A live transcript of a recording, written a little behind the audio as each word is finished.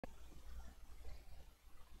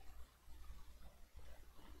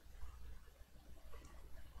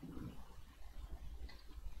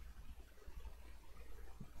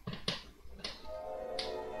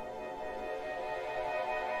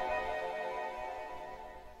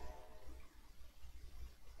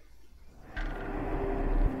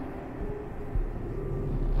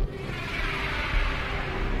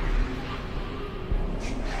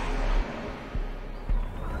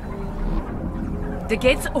The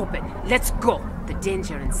gate's open. Let's go. The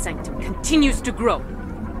danger in Sanctum continues to grow.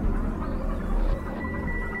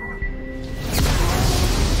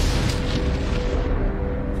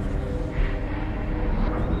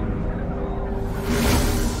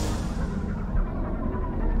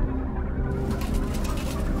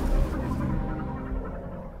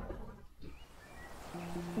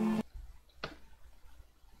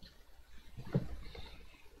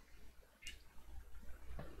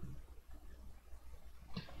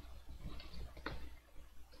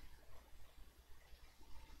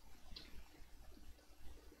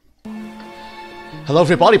 Hello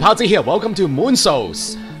everybody, Party here. Welcome to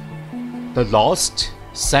Moonsouls, The Lost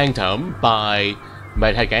Sanctum by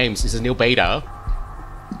Madhead Games. It's a new beta.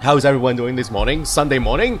 How's everyone doing this morning? Sunday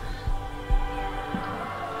morning?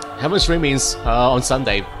 Haven't streamed on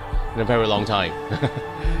Sunday in a very long time.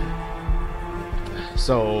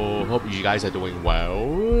 So, hope you guys are doing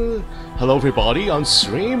well. Hello everybody on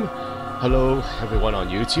stream. Hello everyone on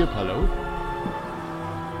YouTube. Hello.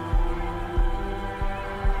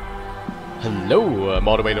 Hello,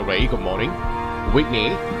 Moderator Ray, good morning. Whitney.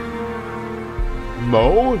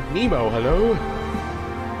 Mo, Nemo, hello.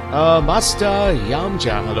 Master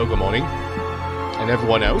Yamja, hello, good morning. And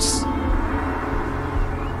everyone else.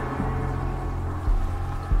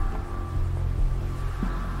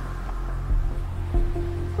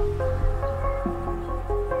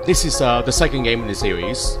 This is the second game in the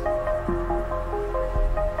series.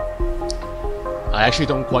 I actually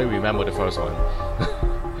don't quite remember the first one.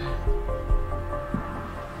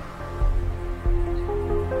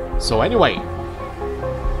 So anyway,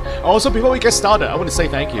 also before we get started, I want to say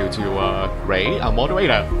thank you to Ray, our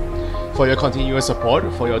moderator, for your continuous support,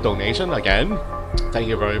 for your donation again. Thank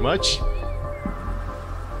you very much.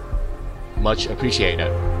 Much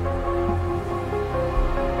appreciated.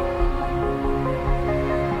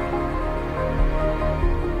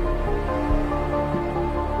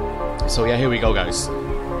 So yeah, here we go guys.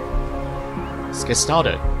 Let's get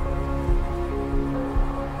started.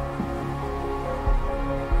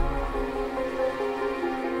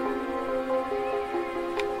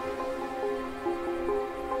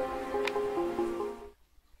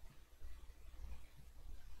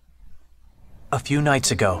 A few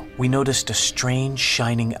nights ago, we noticed a strange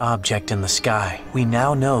shining object in the sky. We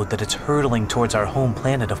now know that it's hurtling towards our home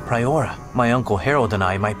planet of Priora. My uncle Harold and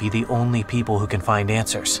I might be the only people who can find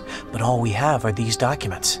answers, but all we have are these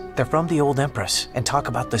documents. They're from the old Empress and talk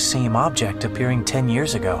about the same object appearing 10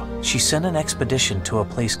 years ago. She sent an expedition to a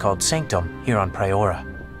place called Sanctum here on Priora.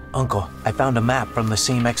 Uncle, I found a map from the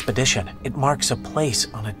same expedition. It marks a place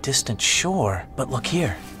on a distant shore, but look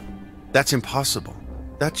here. That's impossible.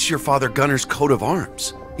 That's your father Gunnar's coat of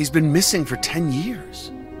arms. He's been missing for 10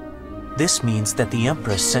 years. This means that the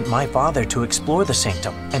Empress sent my father to explore the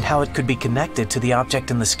Sanctum and how it could be connected to the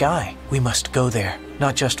object in the sky. We must go there,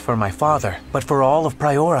 not just for my father, but for all of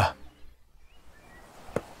Priora.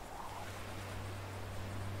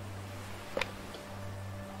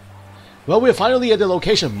 Well, we're finally at the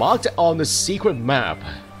location marked on the secret map.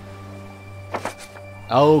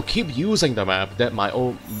 I'll keep using the map that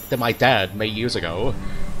my dad made years ago.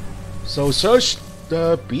 So search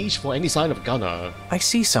the beach for any sign of Gunnar. I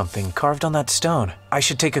see something carved on that stone. I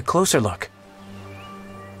should take a closer look.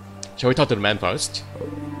 Shall we talk to the man first?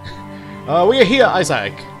 We are here,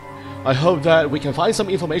 Isaac. I hope that we can find some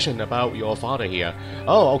information about your father here.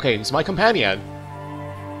 Oh, okay, he's my companion.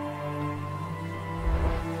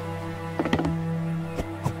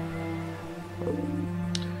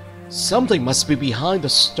 Something must be behind the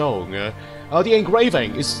stone. The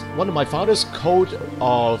engraving is one of my father's coat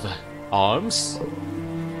of arms.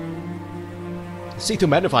 See two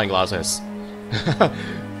magnifying glasses.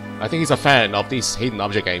 I think he's a fan of these hidden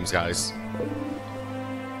object games, guys.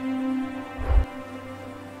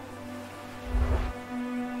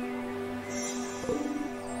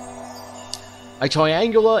 A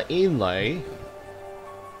triangular inlay.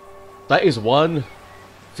 That is one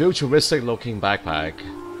futuristic looking backpack.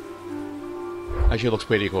 Actually looks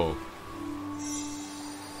pretty cool.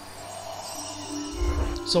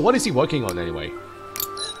 So what is he working on anyway?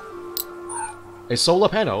 A solar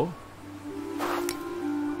panel?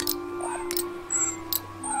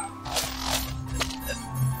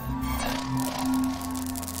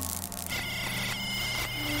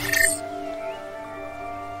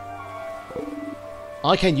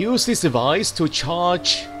 I can use this device to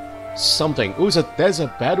charge something. Ooh, so there's a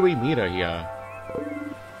battery meter here.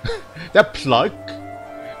 That plug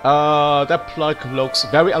looks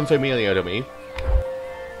very unfamiliar to me.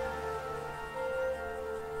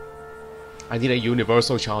 I need a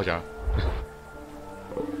universal charger.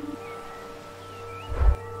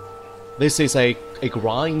 This is a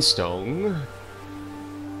grindstone.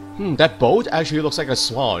 That boat actually looks like a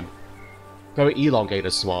swan. Very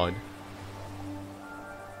elongated swan.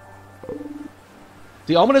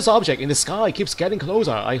 The ominous object in the sky keeps getting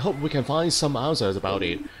closer. I hope we can find some answers about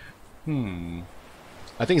it.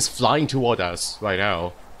 I think it's flying toward us right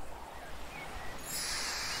now.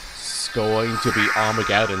 It's going to be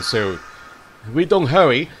Armageddon soon. If we don't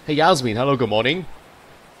hurry. Hey Yasmin, hello, good morning.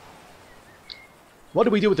 What do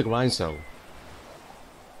we do with the grindstone?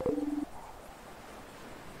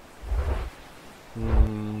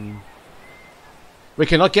 We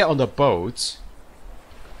cannot get on the boat.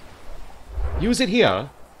 Use it here.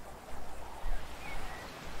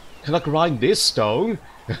 Cannot grind this stone.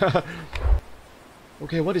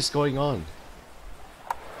 Okay, what is going on?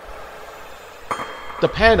 The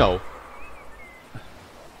panel.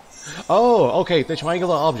 Oh, okay, the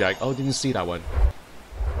triangular object. Oh, didn't see that one.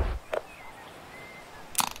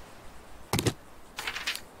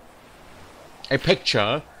 A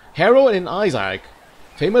picture. Harold and Isaac,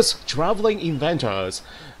 famous traveling inventors.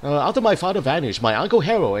 After my father vanished, my uncle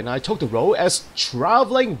Harold and I took the role as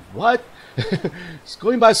traveling... What? It's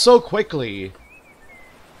going by so quickly.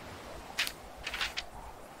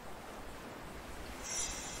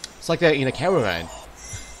 It's like they're in a caravan.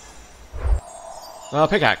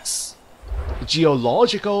 Pickaxe.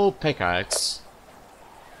 Geological pickaxe.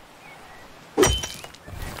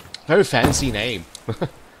 Very fancy name.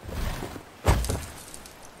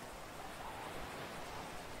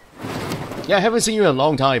 Yeah, I haven't seen you in a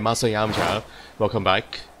long time, Master Yamcha. Welcome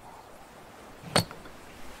back.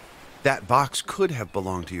 That box could have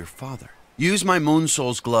belonged to your father. Use my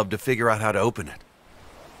Moonsouls glove to figure out how to open it.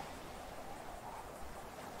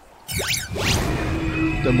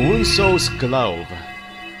 The Moonsouls glove.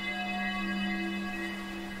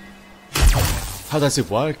 How does it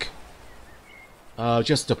work?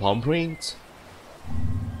 Just the palm print?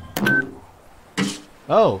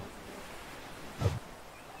 Oh.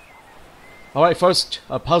 Alright, first,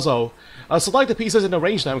 a puzzle. Select the pieces and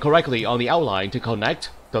arrange them correctly on the outline to connect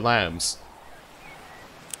the lamps.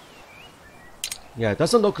 Yeah, it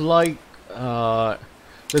doesn't look like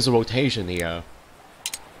there's a rotation here.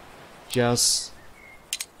 Just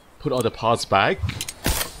put all the parts back.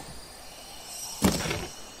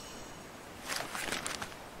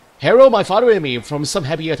 Harold, my father and me from some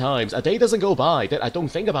happier times. A day doesn't go by that I don't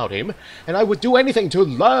think about him, and I would do anything to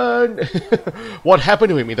learn what happened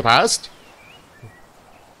to him in the past.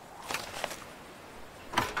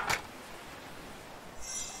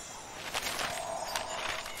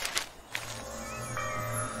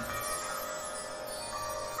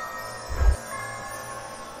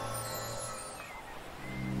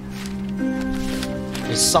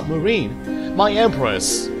 Submarine. My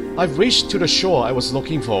Empress. I've reached to the shore I was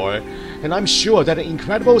looking for, and I'm sure that an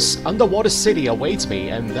incredible underwater city awaits me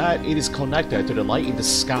and that it is connected to the light in the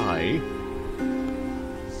sky.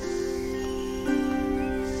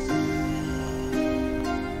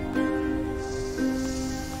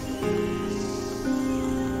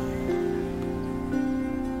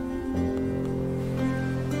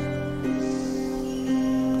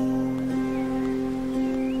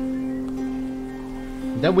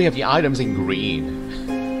 Then we have the items in green.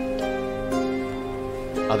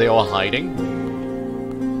 Are they all hiding?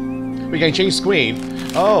 We can change screen.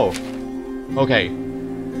 Oh. Okay.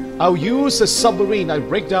 I'll use the submarine I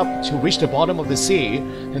rigged up to reach the bottom of the sea,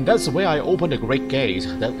 and that's where I open the great gate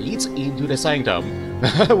that leads into the Sanctum.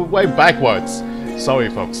 We went backwards. Sorry,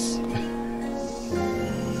 folks.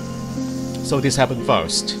 So this happened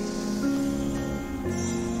first.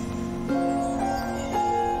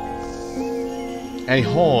 A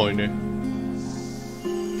horn.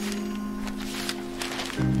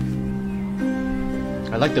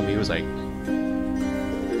 I like the music.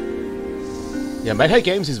 Yeah, Madhead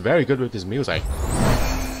Games is very good with his music.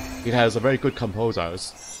 It has a very good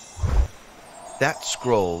composers. That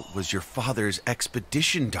scroll was your father's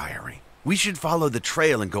expedition diary. We should follow the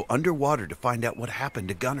trail and go underwater to find out what happened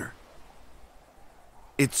to Gunner.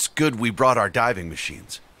 It's good we brought our diving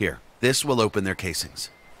machines. Here, this will open their casings.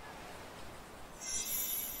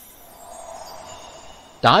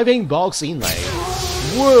 Diving box inlay.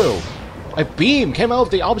 Whoa! A beam came out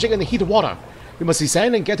of the object and hit the water. We must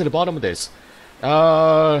descend and get to the bottom of this.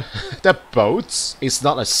 That boat is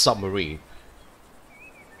not a submarine.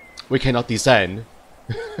 We cannot descend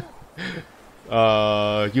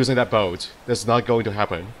using that boat. That's not going to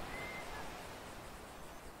happen.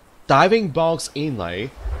 Diving box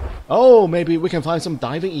inlay. Oh, maybe we can find some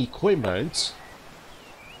diving equipment.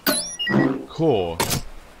 Cool.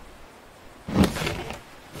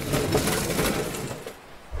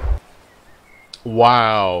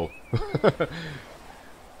 Wow.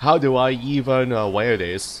 How do I even wear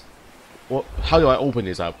this? Well, how do I open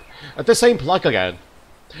this up? The same plug again.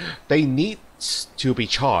 They need to be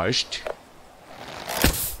charged.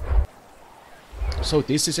 So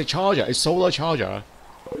this is a charger, a solar charger.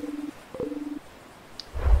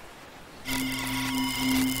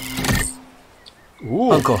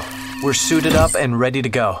 Ooh. Uncle, we're suited up and ready to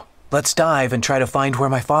go. Let's dive and try to find where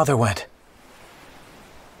my father went.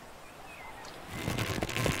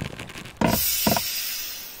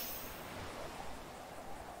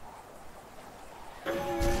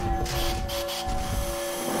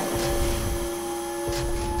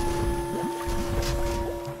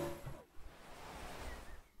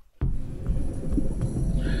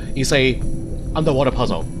 It's a underwater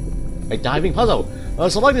puzzle. A diving puzzle.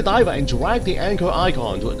 Select the diver and drag the anchor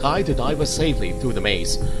icon to guide the diver safely through the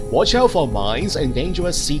maze. Watch out for mines and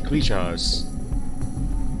dangerous sea creatures.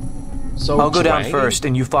 So I'll go down first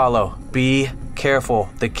and you follow. Be careful.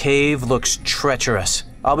 The cave looks treacherous.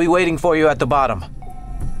 I'll be waiting for you at the bottom.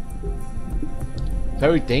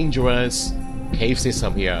 Very dangerous cave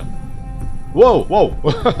system here. Whoa, whoa!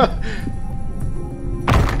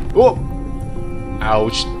 Whoa!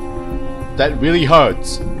 Ouch. That really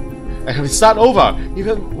hurts. I have to start over,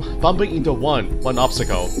 even bumping into one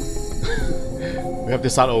obstacle. We have to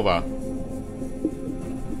start over.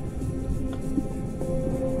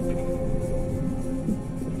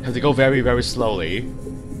 Have to go very, very slowly.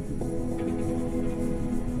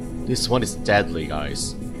 This one is deadly,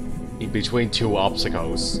 guys. In between two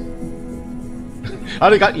obstacles.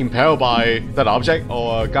 Either got impaled by that object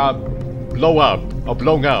or got blown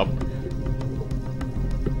up.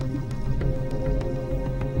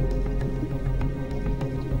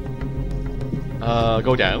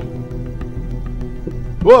 Go down.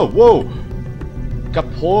 Whoa, whoa!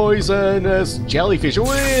 Got poisonous jellyfish.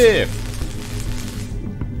 Whip!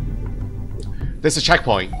 There's a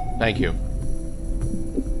checkpoint. Thank you.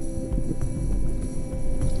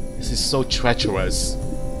 This is so treacherous.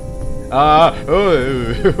 Oh.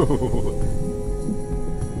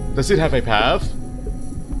 Does it have a path?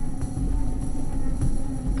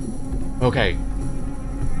 Okay.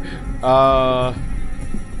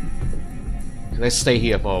 Let's stay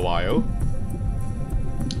here for a while.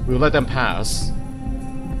 We'll let them pass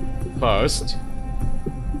first.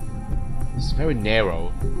 It's a very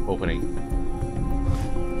narrow opening.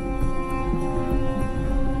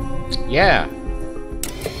 Yeah!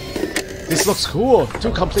 This looks cool!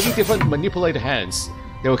 Two completely different manipulated hands.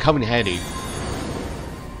 They will come in handy.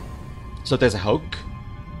 So there's a hook.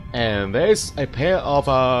 And there's a pair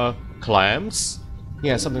of clamps.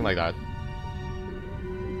 Yeah, something like that.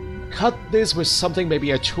 Cut this with something,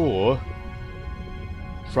 maybe a tool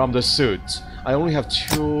from the suit. I only have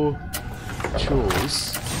two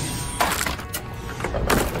tools.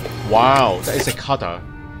 Wow, that is a cutter.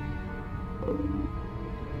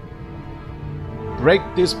 Break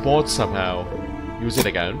this board somehow. Use it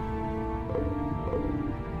again.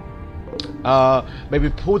 Maybe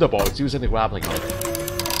pull the board using the grappling hook.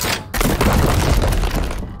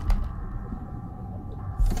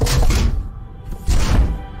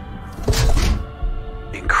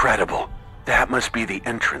 Incredible. That must be the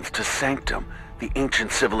entrance to Sanctum, the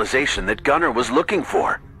ancient civilization that Gunnar was looking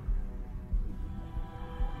for.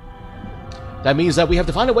 That means that we have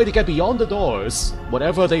to find a way to get beyond the doors,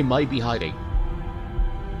 whatever they might be hiding.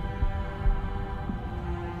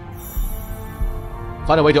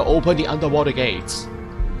 Find a way to open the underwater gates.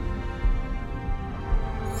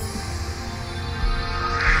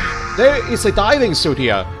 There is a diving suit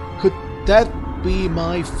here. Could that be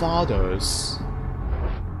my father's?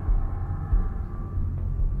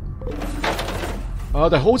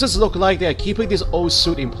 The hoses look like they are keeping this old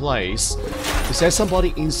suit in place. Is there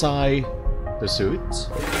somebody inside the suit?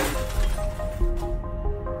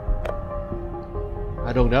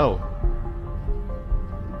 I don't know.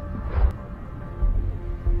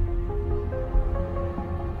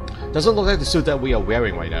 Doesn't look like the suit that we are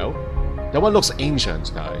wearing right now. That one looks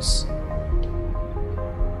ancient, guys.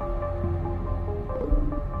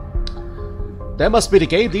 That must be the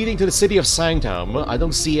gate leading to the city of Sanctum. I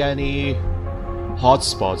don't see any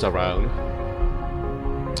hotspots around.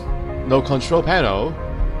 No control panel.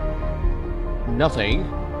 Nothing.